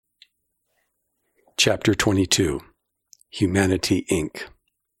Chapter 22, Humanity, Inc.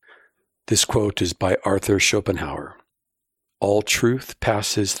 This quote is by Arthur Schopenhauer. All truth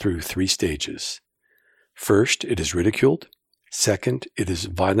passes through three stages. First, it is ridiculed. Second, it is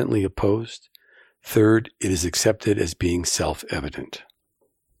violently opposed. Third, it is accepted as being self-evident.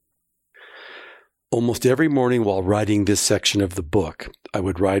 Almost every morning while writing this section of the book, I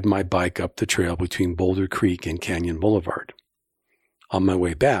would ride my bike up the trail between Boulder Creek and Canyon Boulevard. On my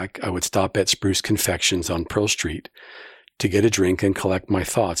way back, I would stop at Spruce Confections on Pearl Street to get a drink and collect my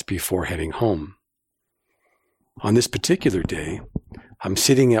thoughts before heading home. On this particular day, I'm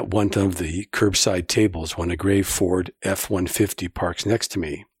sitting at one of the curbside tables when a gray Ford F-150 parks next to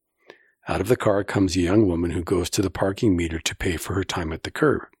me. Out of the car comes a young woman who goes to the parking meter to pay for her time at the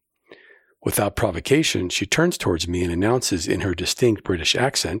curb. Without provocation, she turns towards me and announces in her distinct British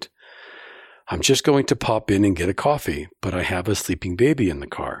accent, "I'm just going to pop in and get a coffee, but I have a sleeping baby in the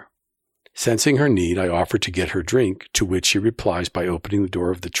car." Sensing her need, I offer to get her drink, to which she replies by opening the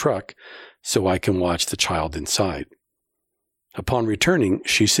door of the truck so I can watch the child inside. Upon returning,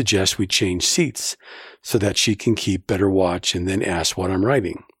 she suggests we change seats so that she can keep better watch and then asks what I'm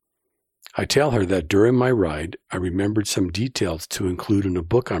writing. I tell her that during my ride, I remembered some details to include in a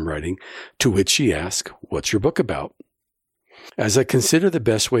book I'm writing, to which she asks, "What's your book about?" As I consider the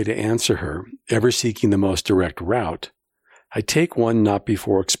best way to answer her, ever seeking the most direct route, I take one not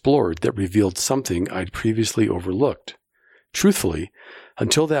before explored that revealed something I'd previously overlooked. Truthfully,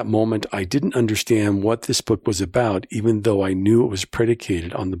 until that moment, I didn't understand what this book was about, even though I knew it was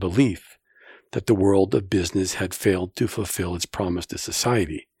predicated on the belief that the world of business had failed to fulfill its promise to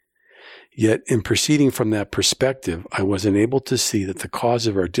society. Yet, in proceeding from that perspective, I was unable to see that the cause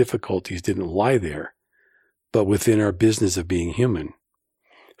of our difficulties didn't lie there, but within our business of being human.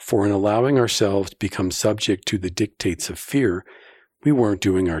 For in allowing ourselves to become subject to the dictates of fear, we weren't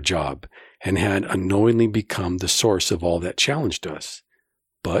doing our job and had unknowingly become the source of all that challenged us.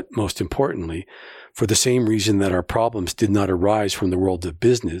 But, most importantly, for the same reason that our problems did not arise from the world of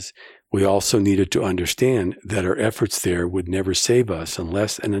business, we also needed to understand that our efforts there would never save us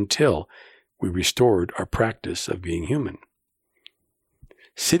unless and until we restored our practice of being human.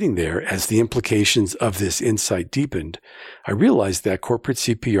 Sitting there, as the implications of this insight deepened, I realized that corporate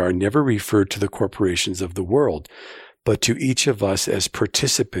CPR never referred to the corporations of the world, but to each of us as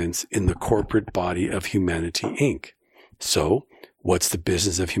participants in the corporate body of Humanity, Inc. So, what's the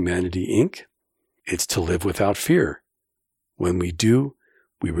business of Humanity, Inc.? It's to live without fear. When we do,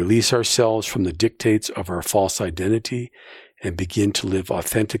 we release ourselves from the dictates of our false identity and begin to live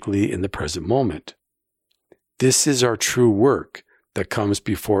authentically in the present moment. This is our true work that comes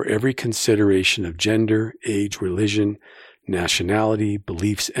before every consideration of gender, age, religion, nationality,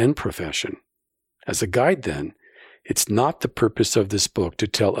 beliefs, and profession. As a guide, then, it's not the purpose of this book to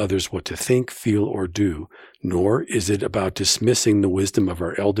tell others what to think, feel, or do, nor is it about dismissing the wisdom of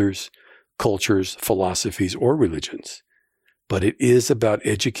our elders, cultures, philosophies, or religions. But it is about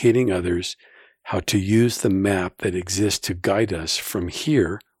educating others how to use the map that exists to guide us from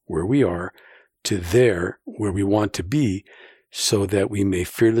here, where we are, to there, where we want to be, so that we may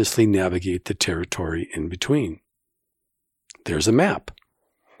fearlessly navigate the territory in between. There's a map.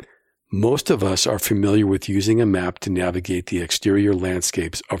 Most of us are familiar with using a map to navigate the exterior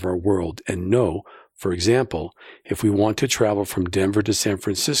landscapes of our world and know, for example, if we want to travel from Denver to San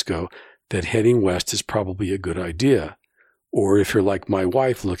Francisco, that heading west is probably a good idea. Or if you're like my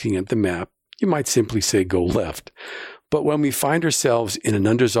wife looking at the map, you might simply say go left. But when we find ourselves in an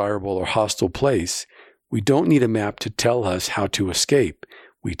undesirable or hostile place, we don't need a map to tell us how to escape.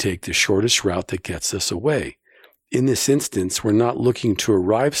 We take the shortest route that gets us away. In this instance, we're not looking to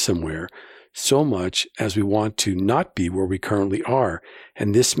arrive somewhere so much as we want to not be where we currently are,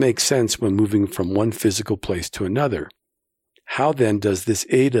 and this makes sense when moving from one physical place to another. How then does this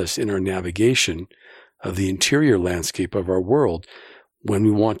aid us in our navigation of the interior landscape of our world when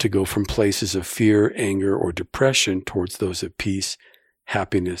we want to go from places of fear, anger, or depression towards those of peace,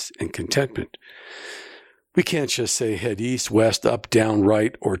 happiness, and contentment? We can't just say head east, west, up, down,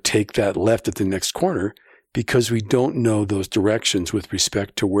 right, or take that left at the next corner because we don't know those directions with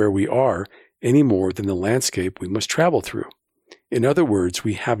respect to where we are any more than the landscape we must travel through. In other words,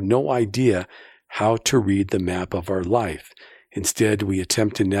 we have no idea how to read the map of our life. Instead, we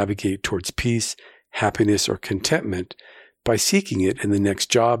attempt to navigate towards peace, happiness, or contentment by seeking it in the next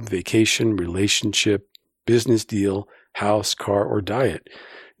job, vacation, relationship, business deal, house, car, or diet,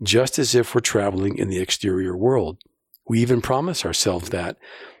 just as if we're traveling in the exterior world. We even promise ourselves that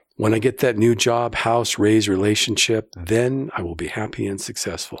when I get that new job, house, raise, relationship, then I will be happy and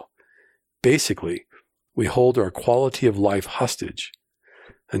successful. Basically, we hold our quality of life hostage.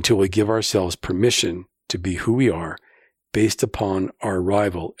 until we give ourselves permission to be who we are based upon our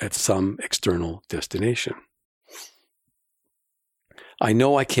arrival at some external destination. I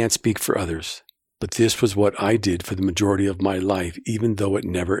know I can't speak for others, but this was what I did for the majority of my life, even though it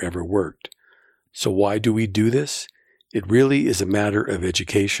never ever worked. So why do we do this? It really is a matter of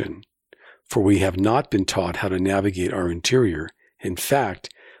education, for we have not been taught how to navigate our interior. In fact,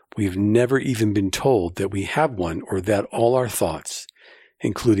 we've never even been told that we have one, or that all our thoughts,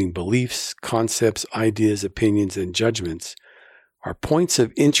 including beliefs, concepts, ideas, opinions, and judgments, are points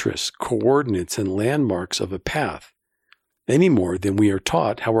of interest, coordinates, and landmarks of a path, any more than we are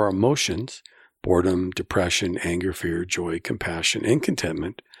taught how our emotions, boredom, depression, anger, fear, joy, compassion, and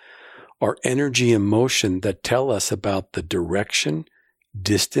contentment, are energy and motion that tell us about the direction,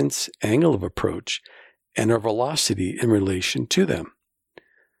 distance, angle of approach, and our velocity in relation to them.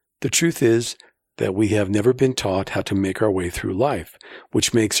 The truth is that we have never been taught how to make our way through life,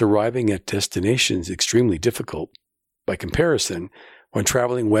 which makes arriving at destinations extremely difficult. By comparison, when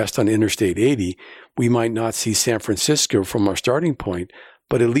traveling west on Interstate 80, we might not see San Francisco from our starting point,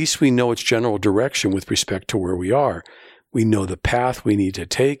 but at least we know its general direction with respect to where we are. We know the path we need to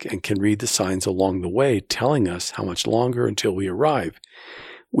take and can read the signs along the way telling us how much longer until we arrive.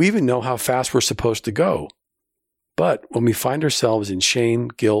 We even know how fast we're supposed to go. But when we find ourselves in shame,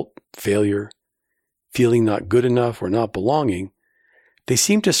 guilt, failure, feeling not good enough or not belonging, they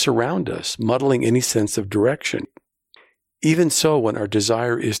seem to surround us, muddling any sense of direction. Even so, when our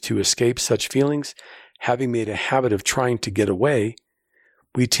desire is to escape such feelings, having made a habit of trying to get away,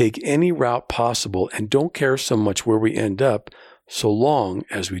 we take any route possible and don't care so much where we end up, so long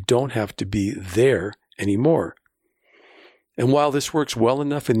as we don't have to be there anymore. And while this works well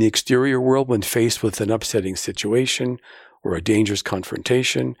enough in the exterior world when faced with an upsetting situation or a dangerous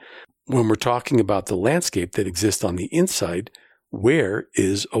confrontation, when we're talking about the landscape that exists on the inside, where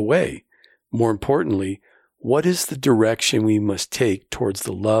is away? More importantly, what is the direction we must take towards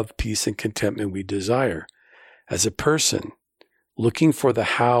the love, peace, and contentment we desire? As a person, looking for the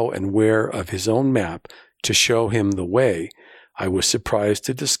how and where of his own map to show him the way, I was surprised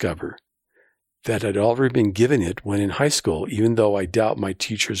to discover that I'd already been given it when in high school, even though I doubt my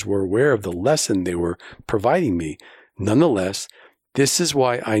teachers were aware of the lesson they were providing me. Nonetheless, this is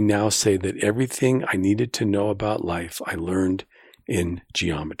why I now say that everything I needed to know about life I learned in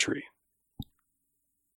geometry.